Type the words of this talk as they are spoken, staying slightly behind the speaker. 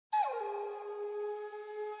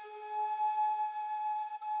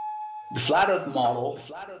The flat earth model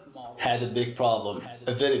had a big problem,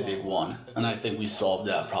 a very big one, and I think we solved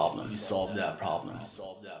that problem.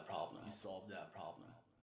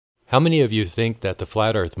 How many of you think that the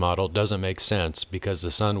flat earth model doesn't make sense because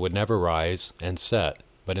the sun would never rise and set,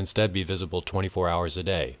 but instead be visible 24 hours a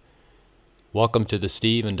day? Welcome to the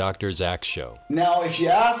Steve and Dr. Zach Show. Now, if you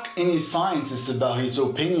ask any scientist about his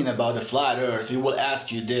opinion about the flat earth, he will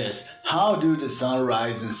ask you this: how do the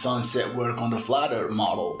sunrise and sunset work on the flat earth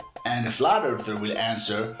model? And the flat earther will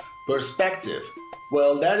answer, perspective.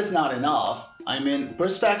 Well, that is not enough. I mean,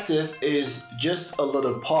 perspective is just a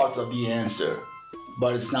little part of the answer,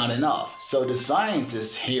 but it's not enough. So the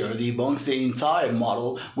scientist here debunks the entire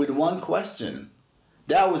model with one question.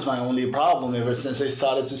 That was my only problem ever since I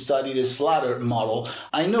started to study this flat earth model.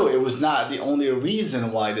 I knew it was not the only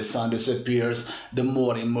reason why the sun disappears the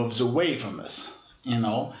more it moves away from us,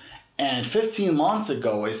 And 15 months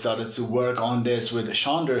ago, I started to work on this with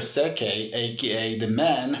Chandra Seke, aka The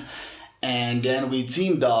Man, and then we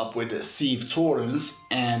teamed up with Steve Torrance,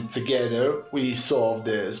 and together we solved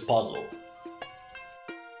this puzzle.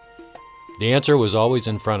 The answer was always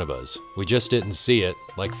in front of us. We just didn't see it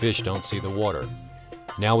like fish don't see the water.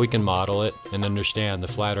 Now we can model it and understand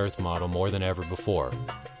the flat earth model more than ever before.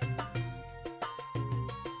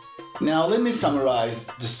 Now let me summarize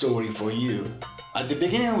the story for you. At the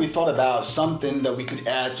beginning, we thought about something that we could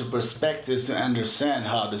add to perspective to understand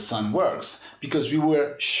how the sun works, because we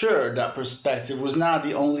were sure that perspective was not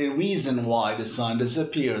the only reason why the sun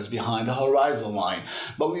disappears behind the horizon line,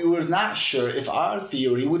 but we were not sure if our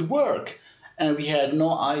theory would work, and we had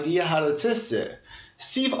no idea how to test it.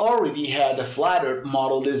 Steve already had a flat earth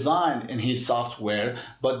model designed in his software,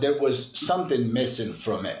 but there was something missing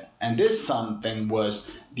from it, and this something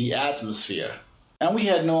was the atmosphere. And we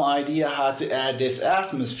had no idea how to add this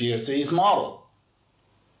atmosphere to his model,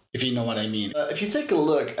 if you know what I mean. If you take a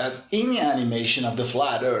look at any animation of the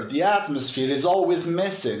flat earth, the atmosphere is always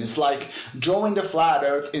missing. It's like drawing the flat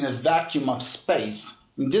earth in a vacuum of space.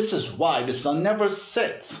 And this is why the sun never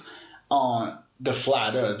sets on the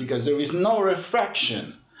flat earth, because there is no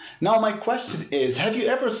refraction. Now my question is, have you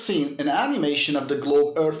ever seen an animation of the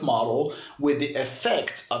globe earth model with the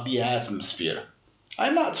effect of the atmosphere?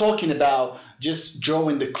 I'm not talking about just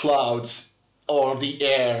drawing the clouds or the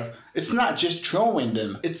air. It's not just drawing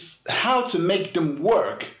them. It's how to make them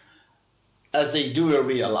work as they do in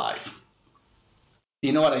real life.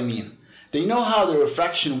 You know what I mean? They know how the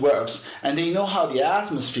refraction works and they know how the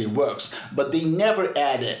atmosphere works, but they never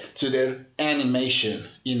add it to their animation,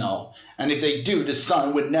 And if they do, the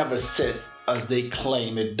sun would never set as they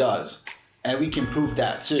claim it does. And we can prove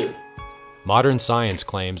that too. Modern science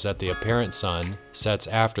claims that the apparent sun sets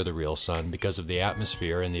after the real sun because of the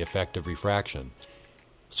atmosphere and the effect of refraction.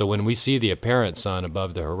 So when we see the apparent sun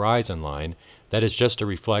above the horizon line, that is just a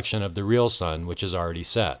reflection of the real sun, which is already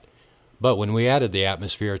set. But when we added the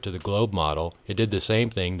atmosphere to the globe model, it did the same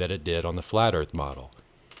thing that it did on the flat earth model.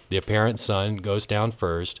 The apparent sun goes down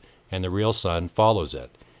first, and the real sun follows it.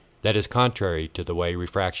 That is contrary to the way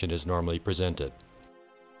refraction is normally presented.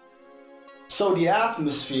 So the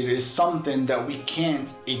atmosphere is something that we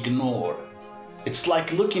can't ignore. It's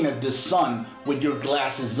like looking at the sun with your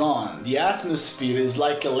glasses on. The atmosphere is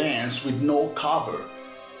like a lens with no cover.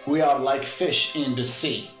 We are like fish in the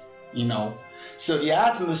sea, So the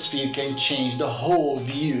atmosphere can change the whole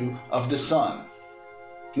view of the sun.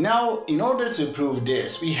 Now, in order to prove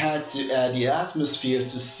this, we had to add the atmosphere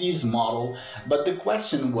to Steve's model, but the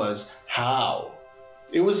question was, how?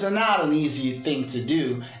 It was not an easy thing to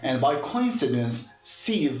do, and by coincidence,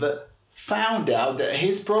 Steve found out that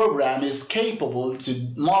his program is capable to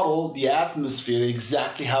model the atmosphere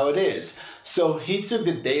exactly how it is. So he took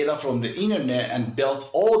the data from the internet and built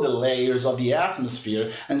all the layers of the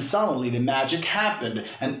atmosphere, and suddenly the magic happened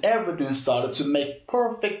and everything started to make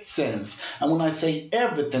perfect sense. And when I say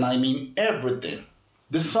everything, I mean everything.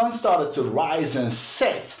 The sun started to rise and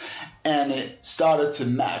set, and it started to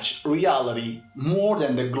match reality more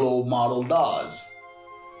than the globe model does.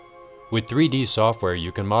 With 3D software,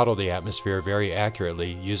 you can model the atmosphere very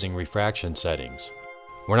accurately using refraction settings.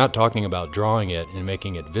 We're not talking about drawing it and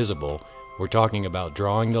making it visible. We're talking about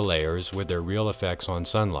drawing the layers with their real effects on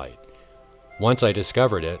sunlight. Once I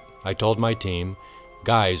discovered it, I told my team,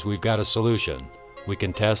 guys, we've got a solution. We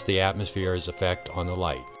can test the atmosphere's effect on the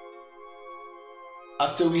light.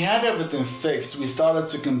 After we had everything fixed, we started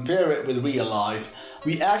to compare it with real life.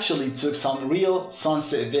 We actually took some real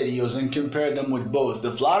sunset videos and compared them with both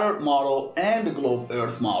the flat earth model and the globe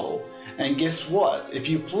earth model. And guess what? If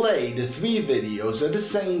you play the 3 videos at the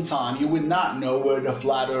same time, you would not know where the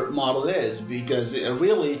flat earth model is, because it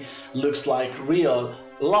really looks like real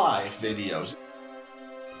live videos.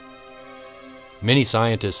 Many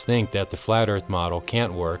scientists think that the flat Earth model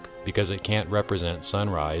can't work because it can't represent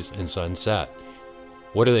sunrise and sunset.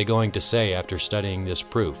 What are they going to say after studying this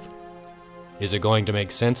proof? Is it going to make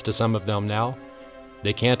sense to some of them now?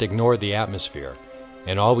 They can't ignore the atmosphere,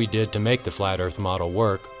 and all we did to make the flat Earth model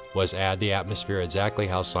work was add the atmosphere exactly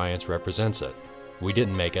how science represents it. We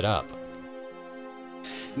didn't make it up.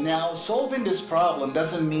 Now, solving this problem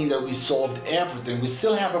doesn't mean that we solved everything. We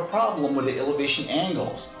still have a problem with the elevation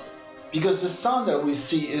angles, because the sun that we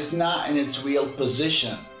see is not in its real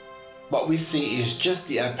position. What we see is just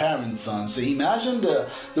the apparent sun. So imagine the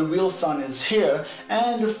real sun is here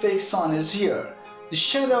and the fake sun is here. The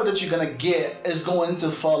shadow that you're gonna get is going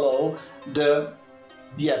to follow the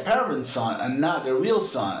apparent sun and not the real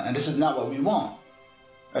sun, and this is not what we want.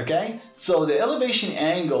 Okay, so the elevation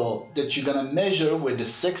angle that you're gonna measure with the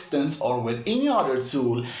sextant or with any other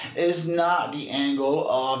tool is not the angle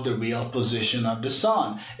of the real position of the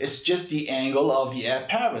sun. It's just the angle of the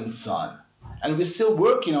apparent sun. And we're still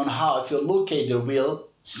working on how to locate the real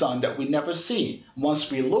sun that we never see. Once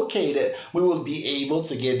we locate it, we will be able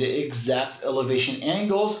to get the exact elevation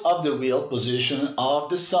angles of the real position of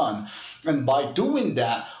the sun. And by doing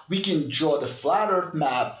that, we can draw the flat Earth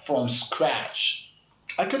map from scratch.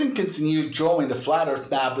 I couldn't continue drawing the flat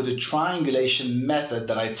Earth map with the triangulation method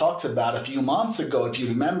that I talked about a few months ago, if you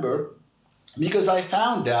remember, because I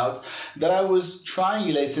found out that I was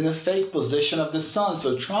triangulating a fake position of the sun.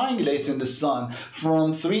 So triangulating the sun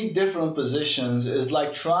from 3 different positions is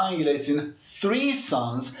like triangulating 3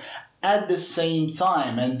 suns at the same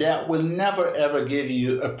time, and that will never ever give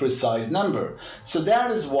you a precise number. So that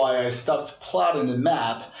is why I stopped plotting the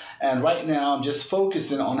map, and right now I'm just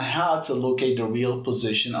focusing on how to locate the real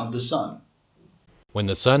position of the sun. When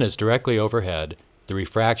the sun is directly overhead, the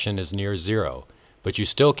refraction is near 0, but you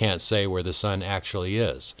still can't say where the sun actually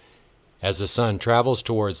is. As the sun travels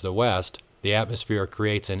towards the west, the atmosphere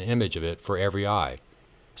creates an image of it for every eye.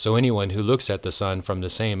 So anyone who looks at the sun from the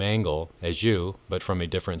same angle as you, but from a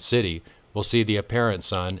different city, will see the apparent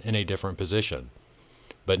sun in a different position.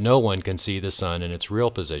 But no one can see the sun in its real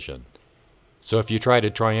position. So if you try to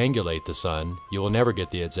triangulate the sun, you will never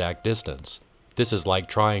get the exact distance. This is like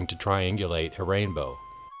trying to triangulate a rainbow.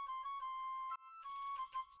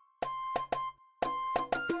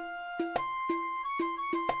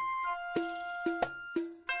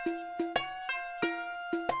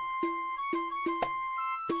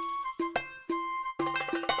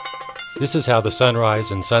 This is how the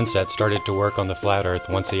sunrise and sunset started to work on the flat Earth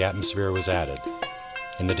once the atmosphere was added.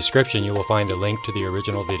 In the description you will find a link to the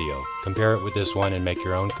original video. Compare it with this one and make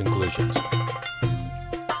your own conclusions.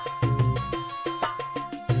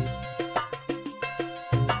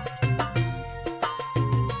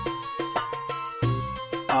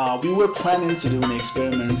 We were planning to do an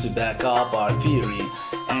experiment to back up our theory,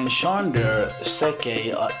 and Chandra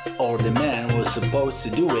Seke, or the man, was supposed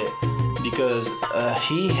to do it because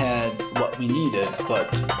he had what we needed, but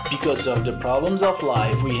because of the problems of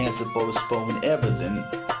life we had to postpone everything.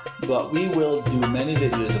 But we will do many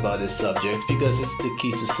videos about this subject because it's the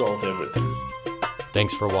key to solve everything.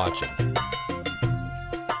 Thanks for watching.